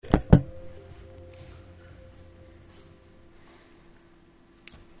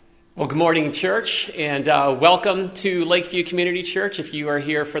Well, good morning, church, and welcome to Lakeview Community Church. If you are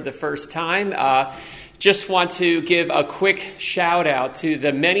here for the first time, just want to give a quick shout out to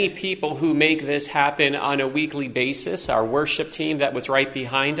the many people who make this happen on a weekly basis. Our worship team that was right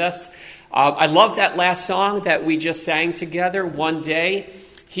behind us. I love that last song that we just sang together, One Day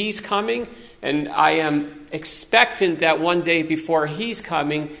He's Coming, and I am expectant that one day before He's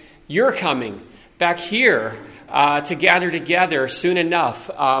coming, you're coming back here to gather together soon enough.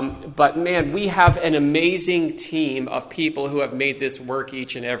 But man, we have an amazing team of people who have made this work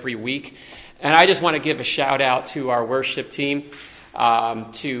each and every week. And I just want to give a shout out to our worship team,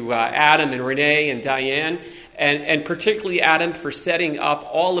 to Adam and Renee and Diane, and particularly Adam for setting up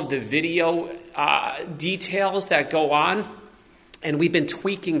all of the video details that go on. And we've been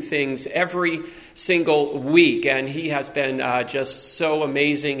tweaking things every single week, and he has been just so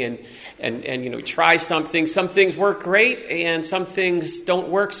amazing. And you know, try something. Some things work great, and some things don't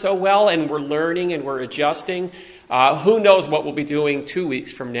work so well. And we're learning and we're adjusting. Who knows what we'll be doing 2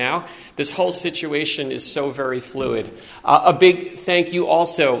 weeks from now? This whole situation is so very fluid. A big thank you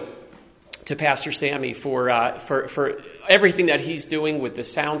also to Pastor Sammy for everything that he's doing with the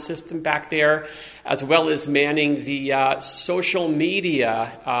sound system back there, as well as manning the social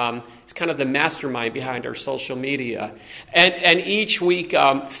media. He's kind of the mastermind behind our social media. And each week,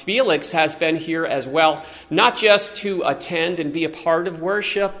 Felix has been here as well, not just to attend and be a part of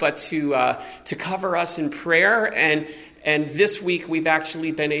worship, but to cover us in prayer. And this week, we've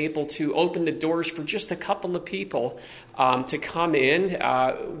actually been able to open the doors for just a couple of people to come in.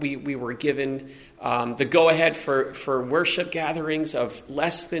 We were given the go-ahead for worship gatherings of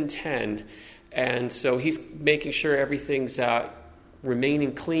less than 10. And so he's making sure everything's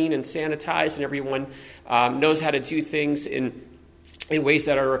remaining clean and sanitized, and everyone knows how to do things in ways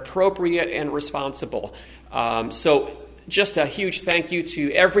that are appropriate and responsible. So just a huge thank you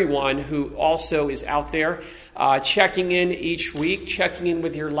to everyone who also is out there checking in each week, checking in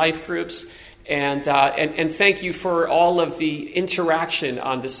with your life groups, and thank you for all of the interaction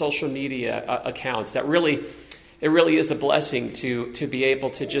on the social media accounts. It really is a blessing to be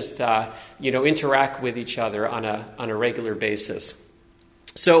able to just interact with each other on a regular basis.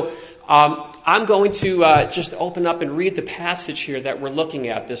 So I'm going to just open up and read the passage here that we're looking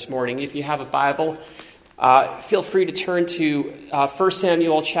at this morning. If you have a Bible, feel free to turn to 1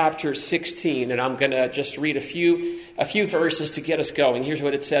 Samuel chapter 16, and I'm going to just read a few verses to get us going. Here's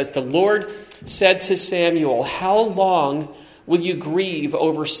what it says. The Lord said to Samuel, "How long will you grieve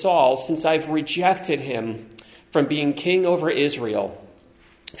over Saul, since I've rejected him from being king over Israel?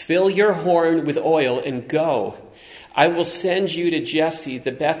 Fill your horn with oil and go. I will send you to Jesse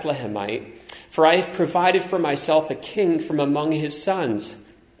the Bethlehemite, for I have provided for myself a king from among his sons."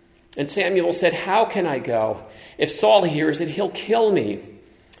 And Samuel said, "How can I go? If Saul hears it, he'll kill me."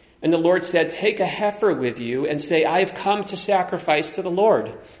 And the Lord said, "Take a heifer with you and say, 'I have come to sacrifice to the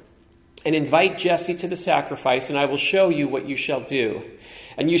Lord.' And invite Jesse to the sacrifice, and I will show you what you shall do.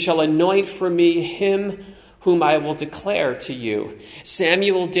 And you shall anoint for me him whom I will declare to you."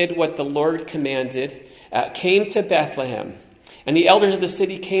 Samuel did what the Lord commanded, came to Bethlehem. And the elders of the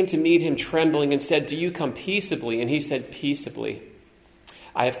city came to meet him trembling and said, "Do you come peaceably?" And he said, "Peaceably.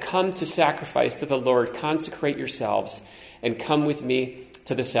 I have come to sacrifice to the Lord. Consecrate yourselves and come with me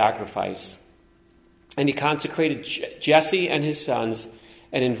to the sacrifice." And he consecrated Jesse and his sons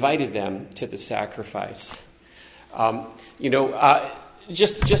and invited them to the sacrifice.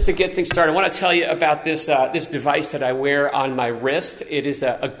 Just to get things started, I want to tell you about this device that I wear on my wrist. It is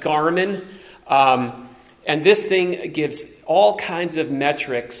a Garmin, and this thing gives all kinds of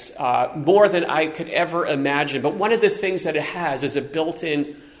metrics, more than I could ever imagine. But one of the things that it has is a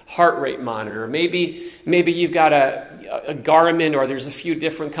built-in heart rate monitor. Maybe you've got a Garmin, or there's a few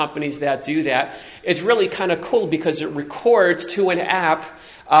different companies that do that. It's really kind of cool because it records to an app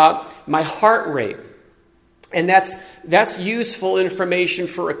my heart rate. And that's useful information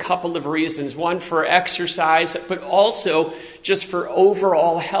for a couple of reasons. One, for exercise, but also just for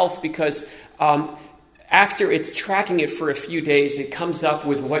overall health, because after it's tracking it for a few days, it comes up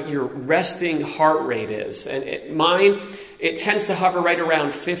with what your resting heart rate is. And mine tends to hover right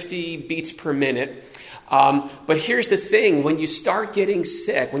around 50 beats per minute. But here's the thing. When you start getting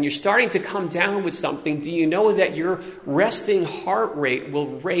sick, when you're starting to come down with something, do you know that your resting heart rate will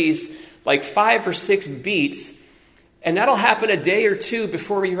raise like 5 or 6 beats? And that'll happen a day or two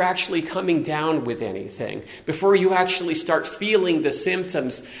before you're actually coming down with anything, before you actually start feeling the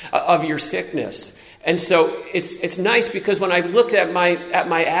symptoms of your sickness. And so it's nice because when I look at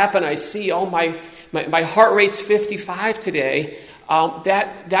my app and I see, my heart rate's 55 today,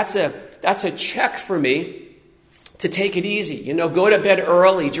 that's a check for me to take it easy. Go to bed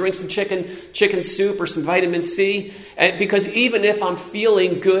early, drink some chicken soup or some vitamin C. Because even if I'm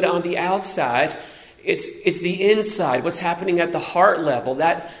feeling good on the outside, it's the inside, what's happening at the heart level,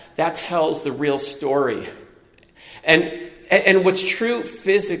 that tells the real story. And what's true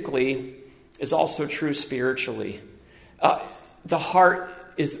physically is also true spiritually. The heart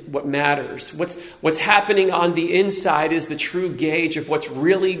is what matters. What's happening on the inside is the true gauge of what's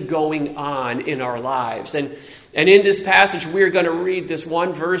really going on in our lives. And in this passage, we're going to read this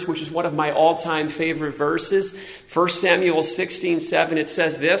one verse, which is one of my all-time favorite verses. 1 Samuel 16:7, it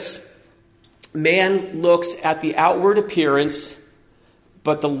says this: "Man looks at the outward appearance,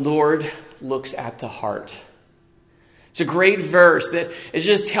 but the Lord looks at the heart." It's a great verse that is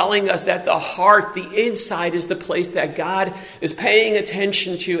just telling us that the heart, the inside, is the place that God is paying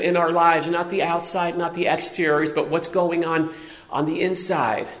attention to in our lives. Not the outside, not the exteriors, but what's going on the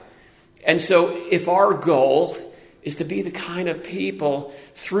inside. And so if our goal is to be the kind of people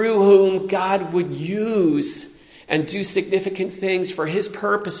through whom God would use and do significant things for his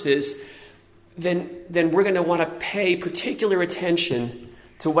purposes, then we're going to want to pay particular attention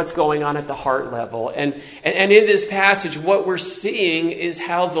to what's going on at the heart level. And in this passage, what we're seeing is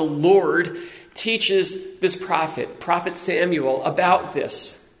how the Lord teaches this prophet Samuel, about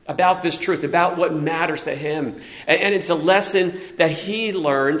this truth, about what matters to him. And it's a lesson that he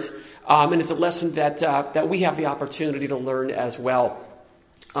learned, and it's a lesson that we have the opportunity to learn as well.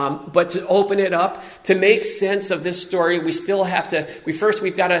 But to open it up, to make sense of this story, we've got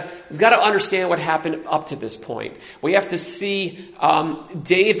to understand what happened up to this point. We have to see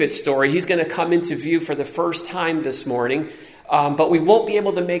David's story. He's going to come into view for the first time this morning, but we won't be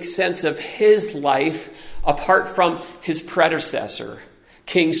able to make sense of his life apart from his predecessor,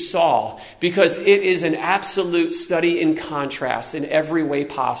 King Saul, because it is an absolute study in contrast in every way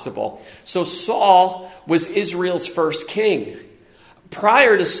possible. So Saul was Israel's first king.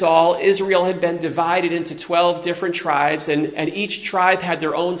 Prior to Saul, Israel had been divided into 12 different tribes, and each tribe had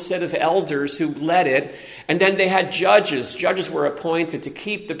their own set of elders who led it. And then they had judges. Judges were appointed to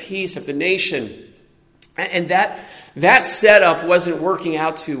keep the peace of the nation. And that setup wasn't working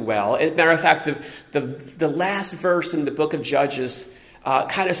out too well. As a matter of fact, the last verse in the book of Judges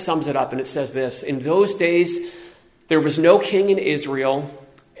kind of sums it up, and it says this: "In those days, there was no king in Israel.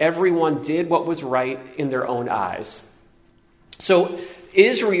 Everyone did what was right in their own eyes." So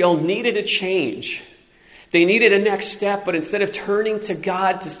Israel needed a change. They needed a next step, but instead of turning to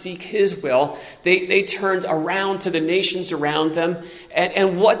God to seek his will, they turned around to the nations around them.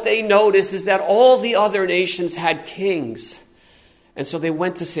 And what they noticed is that all the other nations had kings. And so they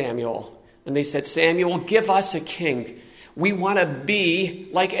went to Samuel and they said, "Samuel, give us a king. We want to be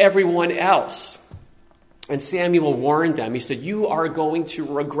like everyone else." And Samuel warned them. He said, "You are going to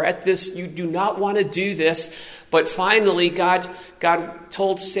regret this. You do not want to do this." But finally, God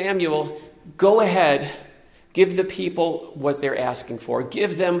told Samuel, "Go ahead, give the people what they're asking for.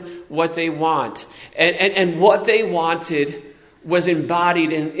 Give them what they want." And what they wanted was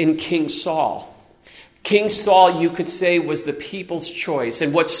embodied in King Saul. King Saul, you could say, was the people's choice.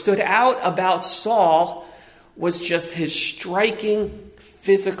 And what stood out about Saul was just his striking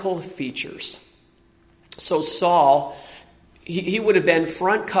physical features. So Saul, he would have been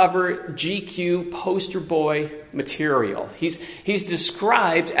front cover GQ poster boy material. He's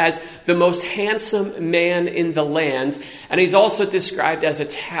described as the most handsome man in the land, and he's also described as a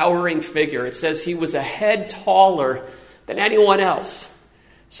towering figure. It says he was a head taller than anyone else.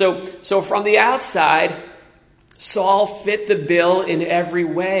 So from the outside, Saul fit the bill in every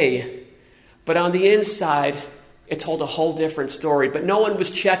way, but on the inside, it told a whole different story. But no one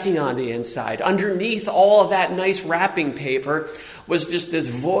was checking on the inside. Underneath all of that nice wrapping paper was just this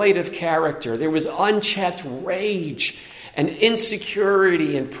void of character. There was unchecked rage and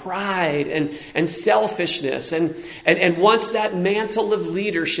insecurity and pride and selfishness. And once that mantle of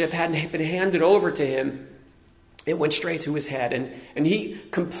leadership had been handed over to him, it went straight to his head. And he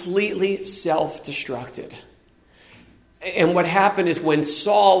completely self-destructed. And what happened is when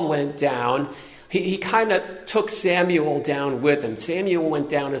Saul went down, he kind of took Samuel down with him. Samuel went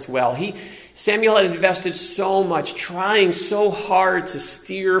down as well. Samuel had invested so much, trying so hard to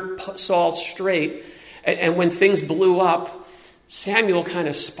steer Saul straight. And when things blew up, Samuel kind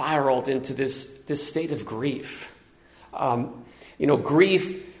of spiraled into this state of grief.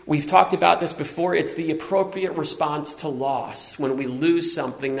 Grief, we've talked about this before, it's the appropriate response to loss. When we lose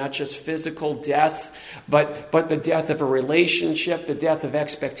something, not just physical death, but the death of a relationship, the death of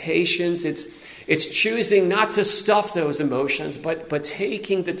expectations. It's choosing not to stuff those emotions, but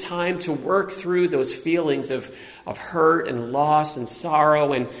taking the time to work through those feelings of hurt and loss and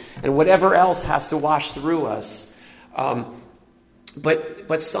sorrow and whatever else has to wash through us.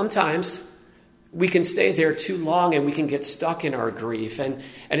 But sometimes we can stay there too long and we can get stuck in our grief. And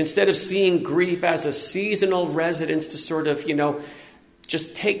instead of seeing grief as a seasonal residence to sort of,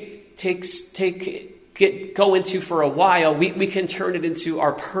 just go into for a while, we can turn it into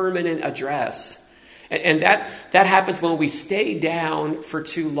our permanent address. And that happens when we stay down for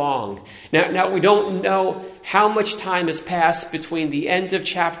too long. Now we don't know how much time has passed between the end of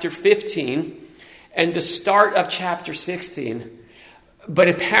chapter 15 and the start of chapter 16, but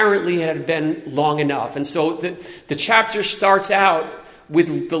apparently it had been long enough. And so the chapter starts out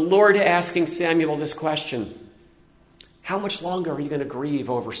with the Lord asking Samuel this question: how much longer are you going to grieve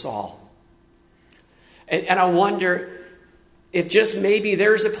over Saul? And I wonder if just maybe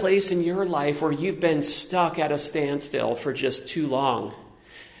there's a place in your life where you've been stuck at a standstill for just too long.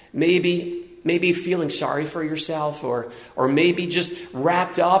 Maybe feeling sorry for yourself, or maybe just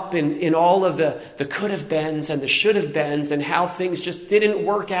wrapped up in all of the could have beens and the should have beens and how things just didn't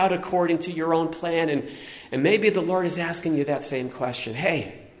work out according to your own plan. And maybe the Lord is asking you that same question.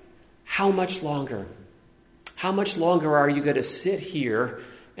 Hey, how much longer? How much longer are you going to sit here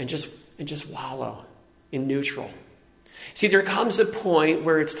and just wallow in neutral? See, there comes a point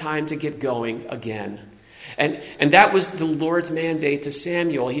where it's time to get going again. And that was the Lord's mandate to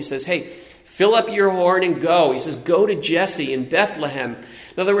Samuel. He says, hey, fill up your horn and go. He says, go to Jesse in Bethlehem.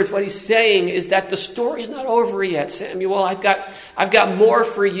 In other words, what he's saying is that the story's not over yet, Samuel. I've got more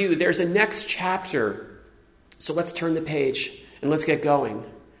for you. There's a next chapter. So let's turn the page and let's get going.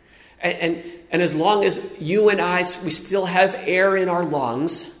 And as long as you and I, we still have air in our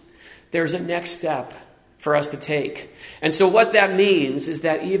lungs, there's a next step for us to take. And so what that means is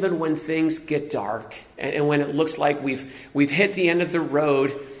that even when things get dark and when it looks like we've hit the end of the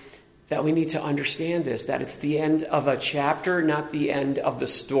road, that we need to understand this, that it's the end of a chapter, not the end of the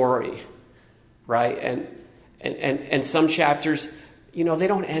story, right? And some chapters, they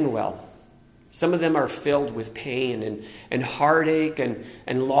don't end well. Some of them are filled with pain and heartache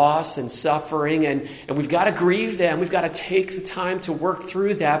and loss and suffering, and we've got to grieve them. We've got to take the time to work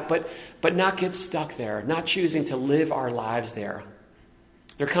through that, but not get stuck there, not choosing to live our lives there.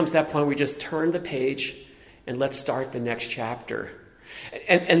 There comes that point where we just turn the page and let's start the next chapter.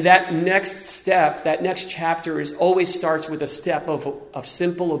 And that next step, that next chapter always starts with a step of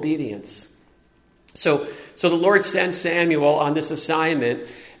simple obedience. So the Lord sends Samuel on this assignment.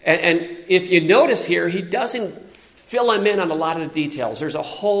 And if you notice here, he doesn't fill him in on a lot of the details. There's a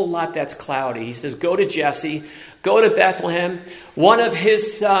whole lot that's cloudy. He says, go to Jesse, go to Bethlehem. One of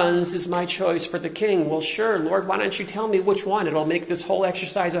his sons is my choice for the king. Well, sure, Lord, why don't you tell me which one? It'll make this whole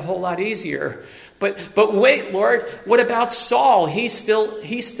exercise a whole lot easier. But wait, Lord, what about Saul? He's still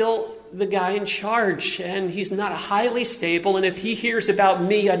the guy in charge, and he's not highly stable. And if he hears about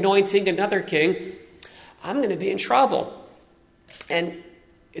me anointing another king, I'm going to be in trouble. And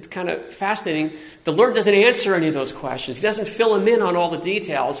it's kind of fascinating. The Lord doesn't answer any of those questions. He doesn't fill him in on all the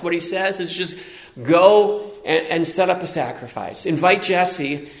details. What he says is just go and set up a sacrifice. Invite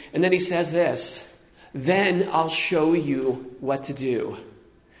Jesse. And then he says this, then I'll show you what to do.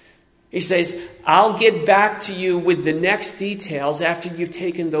 He says, I'll get back to you with the next details after you've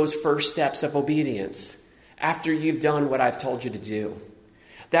taken those first steps of obedience, after you've done what I've told you to do.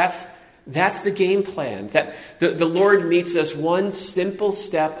 That's the game plan, that the Lord meets us one simple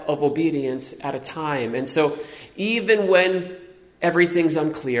step of obedience at a time. And so even when everything's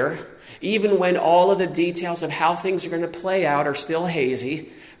unclear, even when all of the details of how things are going to play out are still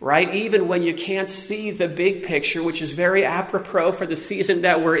hazy, right? Even when you can't see the big picture, which is very apropos for the season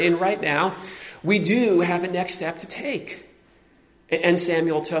that we're in right now, we do have a next step to take. And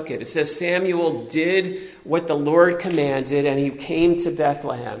Samuel took it. It says Samuel did what the Lord commanded, and he came to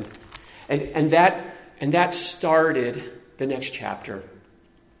Bethlehem. And that started the next chapter.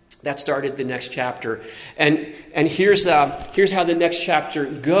 That started the next chapter. And here's how the next chapter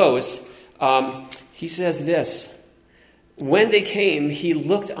goes. He says this. When they came, he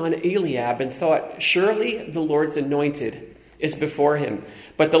looked on Eliab and thought, surely the Lord's anointed is before him.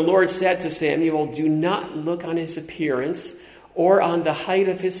 But the Lord said to Samuel, do not look on his appearance or on the height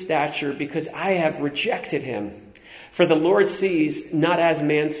of his stature, because I have rejected him. For the Lord sees not as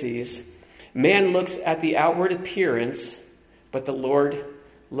man sees. Man looks at the outward appearance, but the Lord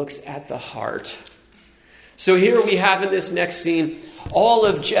looks at the heart. So here we have in this next scene, all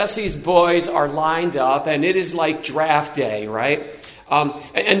of Jesse's boys are lined up, and it is like draft day, right?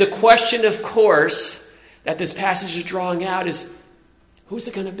 And the question, of course, that this passage is drawing out is, who's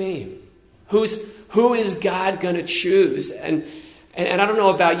it going to be? Who is God going to choose? And I don't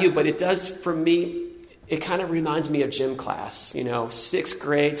know about you, but it does for me. it kind of reminds me of gym class, 6th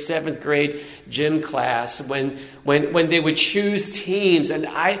grade, 7th grade gym class when they would choose teams. And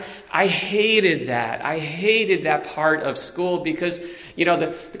I hated that. I hated that part of school because,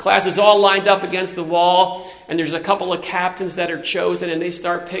 the class is all lined up against the wall and there's a couple of captains that are chosen and they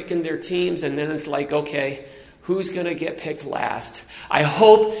start picking their teams. And then it's like, okay, who's going to get picked last? I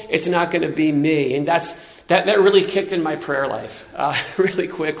hope it's not going to be me. And that really kicked in my prayer life really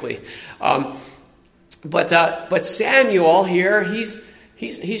quickly. But Samuel here,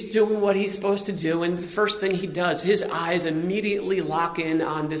 he's doing what he's supposed to do, and the first thing he does, his eyes immediately lock in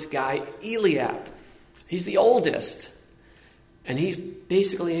on this guy, Eliab. He's the oldest. And he's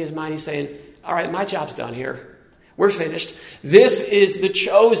basically in his mind, he's saying, all right, my job's done here. We're finished. This is the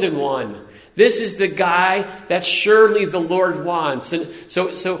chosen one. This is the guy that surely the Lord wants. And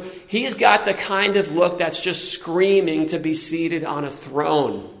so he's got the kind of look that's just screaming to be seated on a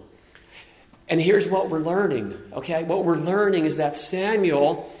throne. And here's what we're learning, okay? What we're learning is that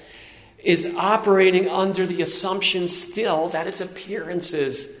Samuel is operating under the assumption still that it's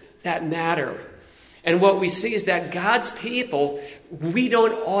appearances that matter. And what we see is that God's people, we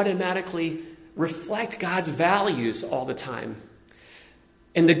don't automatically reflect God's values all the time.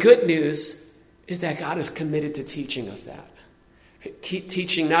 And the good news is that God is committed to teaching us that.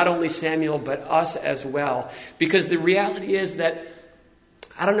 Teaching not only Samuel, but us as well. Because the reality is that,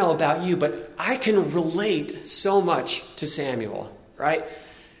 I don't know about you, but I can relate so much to Samuel, right?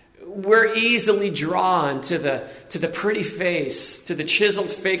 We're easily drawn to the pretty face, to the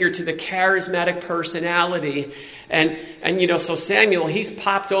chiseled figure, to the charismatic personality. And so Samuel, he's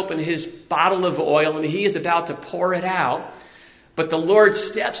popped open his bottle of oil and he is about to pour it out. But the Lord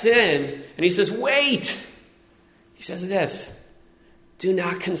steps in and he says, wait. He says this, do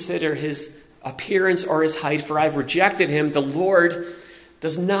not consider his appearance or his height, for I've rejected him. The Lord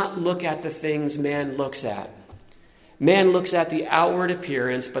does not look at the things man looks at. Man looks at the outward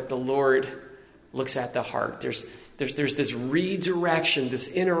appearance, but the Lord looks at the heart. There's this redirection, this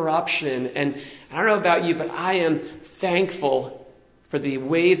interruption. And I don't know about you, but I am thankful for the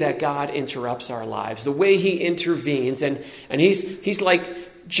way that God interrupts our lives, the way he intervenes. And he's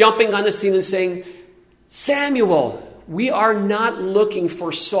like jumping on the scene and saying, Samuel, we are not looking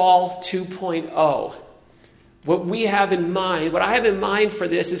for Saul 2.0. What I have in mind for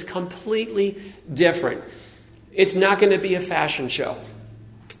this is completely different. It's not going to be a fashion show.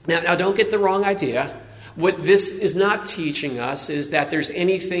 Now don't get the wrong idea. What this is not teaching us is that there's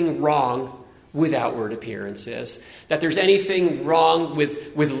anything wrong with outward appearances, that there's anything wrong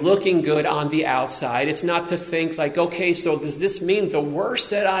with looking good on the outside. It's not to think like, okay, so does this mean the worse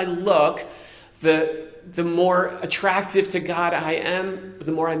that I look, the more attractive to God I am,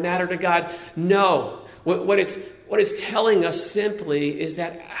 the more I matter to God? No. What it's telling us simply is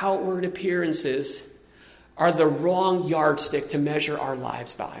that outward appearances are the wrong yardstick to measure our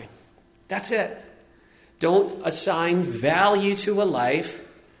lives by. That's it. Don't assign value to a life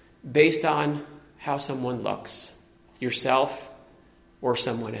based on how someone looks, yourself or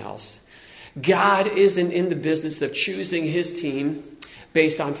someone else. God isn't in the business of choosing his team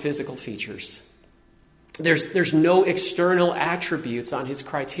based on physical features. There's no external attributes on his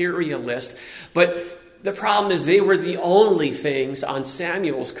criteria list, but the problem is they were the only things on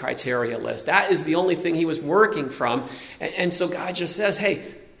Samuel's criteria list. That is the only thing he was working from. And so God just says,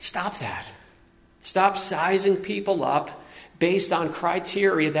 hey, stop that. Stop sizing people up based on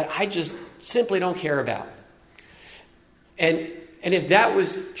criteria that I just simply don't care about. And if that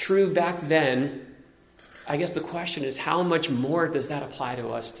was true back then, I guess the question is, how much more does that apply to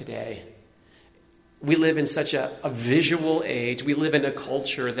us today? We live in such a visual age. We live in a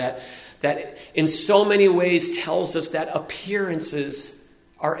culture that in so many ways tells us that appearances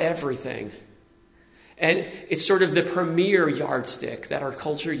are everything. And it's sort of the premier yardstick that our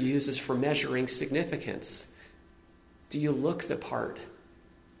culture uses for measuring significance. Do you look the part?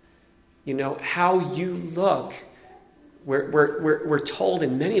 How you look, we're told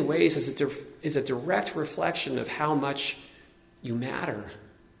in many ways is a direct reflection of how much you matter.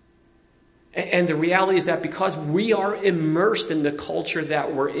 And the reality is that because we are immersed in the culture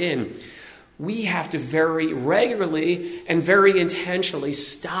that we're in, we have to very regularly and very intentionally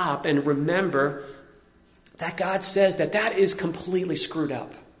stop and remember that God says that is completely screwed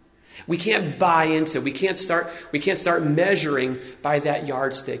up. We can't buy into, we can't start measuring by that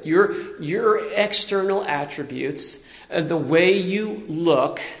yardstick. Your external attributes, the way you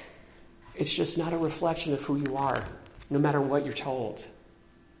look, it's just not a reflection of who you are, no matter what you're told.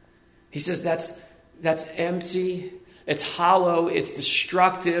 He says that's empty, it's hollow, it's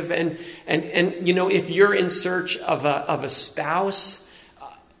destructive, and if you're in search of a spouse,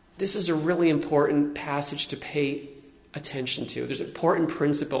 this is a really important passage to pay attention to. There's an important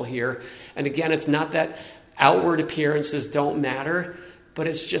principle here. And again, it's not that outward appearances don't matter, but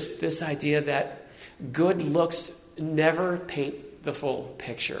it's just this idea that good looks never paint the full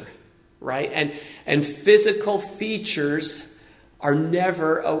picture, right? And physical features are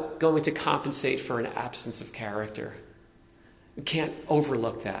never going to compensate for an absence of character. We can't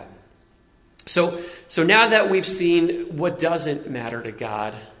overlook that. So now that we've seen what doesn't matter to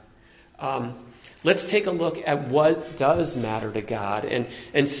God, let's take a look at what does matter to God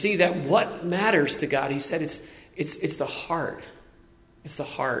and see that what matters to God, he said, it's the heart. It's the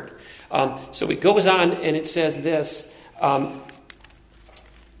heart. So it goes on and it says this.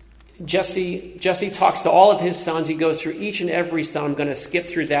 Jesse talks to all of his sons. He goes through each and every son. I'm going to skip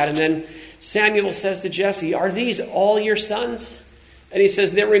through that. And then Samuel says to Jesse, "Are these all your sons?" And he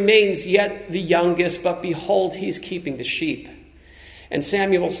says, "There remains yet the youngest, but behold, he's keeping the sheep." And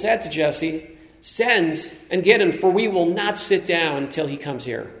Samuel said to Jesse, "Send and get him, for we will not sit down till he comes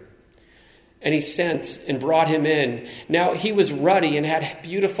here." And he sent and brought him in. Now he was ruddy and had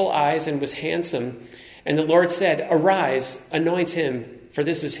beautiful eyes and was handsome. And the Lord said, "Arise, anoint him, for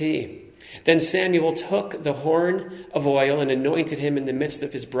this is he." Then Samuel took the horn of oil and anointed him in the midst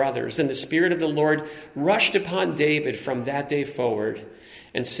of his brothers. And the Spirit of the Lord rushed upon David from that day forward.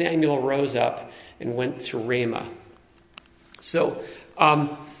 And Samuel rose up and went to Ramah. So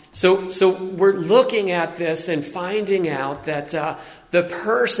we're looking at this and finding out that the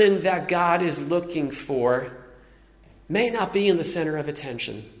person that God is looking for may not be in the center of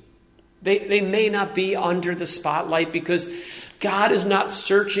attention. They may not be under the spotlight because God is not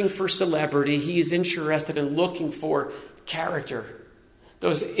searching for celebrity. He is interested in looking for character,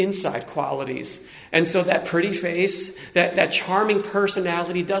 those inside qualities. And so that pretty face, that charming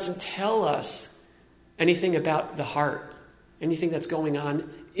personality doesn't tell us anything about the heart, anything that's going on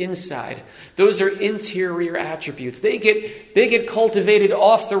inside. Those are interior attributes. They get cultivated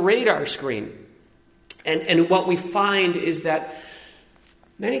off the radar screen. And what we find is that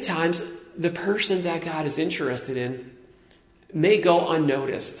many times the person that God is interested in may go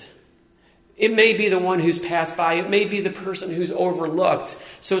unnoticed. It may be the one who's passed by. It may be the person who's overlooked.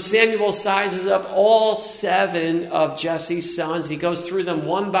 So Samuel sizes up all 7 of Jesse's sons. He goes through them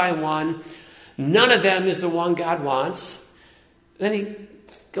one by one. None of them is the one God wants. Then he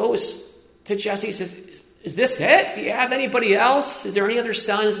goes to Jesse and says, "Is this it? Do you have anybody else? Is there any other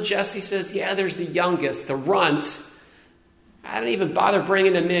sons?" Jesse says, "Yeah, there's the youngest, the runt. I didn't even bother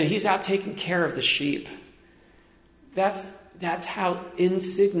bringing him in. He's out taking care of the sheep." That's how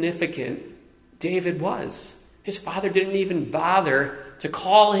insignificant David was. His father didn't even bother to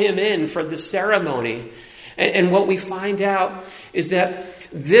call him in for the ceremony. And what we find out is that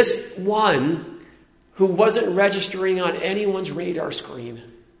this one who wasn't registering on anyone's radar screen,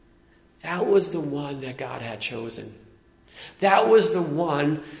 that was the one that God had chosen. That was the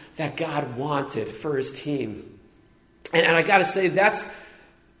one that God wanted for his team. And I got to say,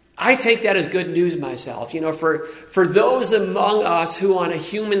 I take that as good news myself. You know, for those among us who on a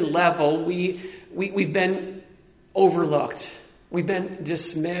human level, we've been overlooked. We've been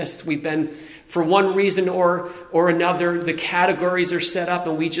dismissed. We've been, for one reason or another, the categories are set up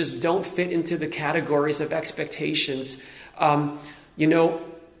and we just don't fit into the categories of expectations.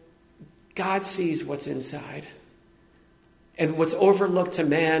 God sees what's inside. And what's overlooked to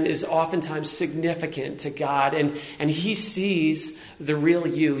man is oftentimes significant to God. And he sees the real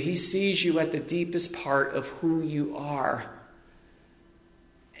you. He sees you at the deepest part of who you are.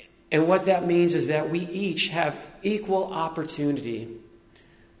 And what that means is that we each have equal opportunity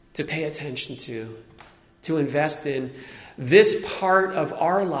to pay attention to invest in this part of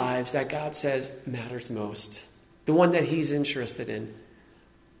our lives that God says matters most. The one that he's interested in.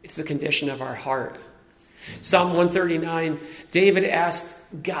 It's the condition of our heart. Psalm 139, David asked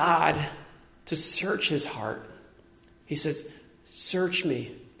God to search his heart. He says, "Search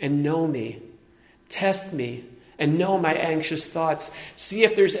me and know me. Test me and know my anxious thoughts. See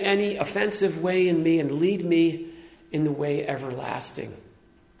if there's any offensive way in me and lead me in the way everlasting."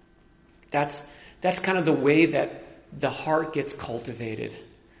 That's kind of the way that the heart gets cultivated.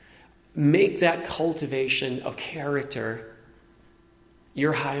 Make that cultivation of character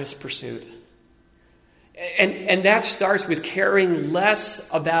your highest pursuit. And that starts with caring less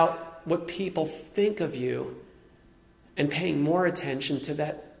about what people think of you and paying more attention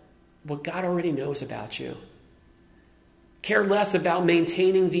to what God already knows about you. Care less about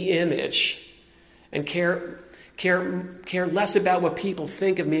maintaining the image and care less about what people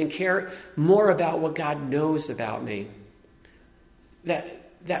think of me and care more about what God knows about me.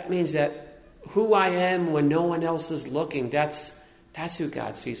 That means that who I am when no one else is looking, that's That's who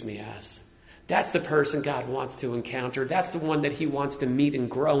God sees me as. That's the person God wants to encounter. That's the one that he wants to meet and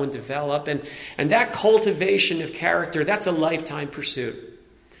grow and develop. And that cultivation of character, that's a lifetime pursuit.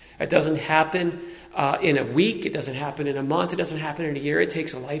 It doesn't happen in a week. It doesn't happen in a month. It doesn't happen in a year. It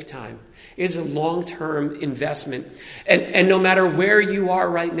takes a lifetime. It is a long-term investment. And no matter where you are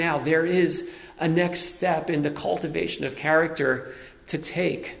right now, there is a next step in the cultivation of character to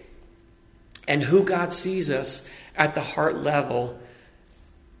take. And who God sees us at the heart level,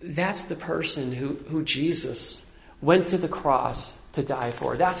 that's the person who Jesus went to the cross to die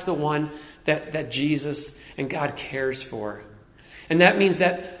for. That's the one that Jesus and God cares for. And that means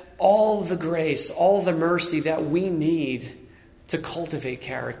that all the grace, all the mercy that we need to cultivate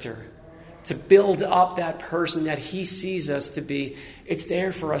character, to build up that person that he sees us to be, it's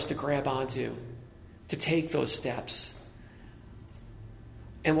there for us to grab onto, to take those steps.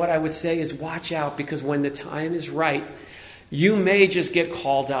 And what I would say is watch out, because when the time is right, you may just get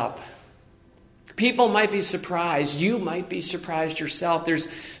called up. People might be surprised. You might be surprised yourself.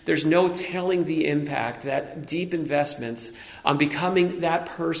 There's no telling the impact that deep investments on becoming that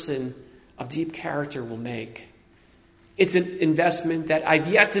person of deep character will make. It's an investment that I've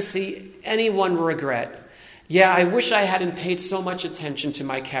yet to see anyone regret. Yeah, I wish I hadn't paid so much attention to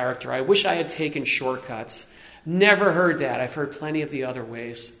my character. I wish I had taken shortcuts. Never heard that. I've heard plenty of the other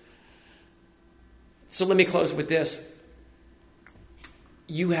ways. So let me close with this.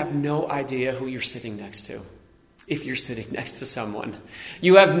 You have no idea who you're sitting next to if you're sitting next to someone.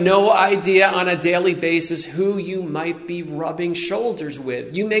 You have no idea on a daily basis who you might be rubbing shoulders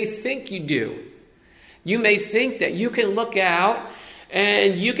with. You may think you do. You may think that you can look out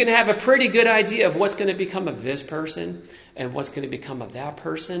and you can have a pretty good idea of what's going to become of this person and what's going to become of that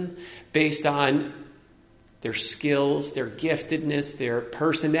person based on their skills, their giftedness, their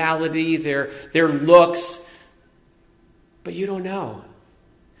personality, their looks. But you don't know.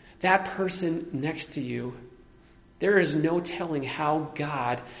 That person next to you, there is no telling how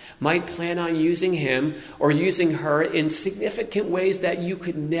God might plan on using him or using her in significant ways that you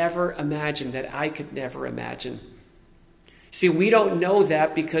could never imagine, that I could never imagine. See, we don't know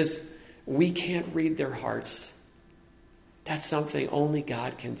that because we can't read their hearts. That's something only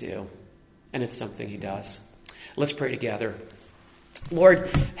God can do, and it's something he does. Let's pray together. Lord,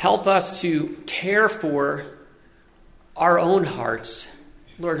 help us to care for our own hearts.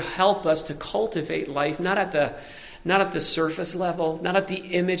 Lord, help us to cultivate life, not at the surface level, not at the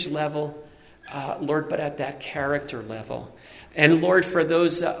image level, Lord, but at that character level. And Lord, for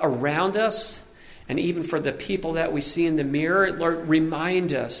those around us, and even for the people that we see in the mirror, Lord,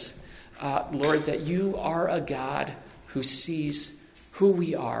 remind us, Lord, that you are a God who sees who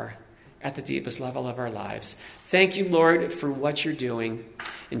we are at the deepest level of our lives. Thank you, Lord, for what you're doing.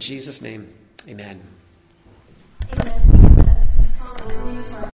 In Jesus' name, amen. Amen.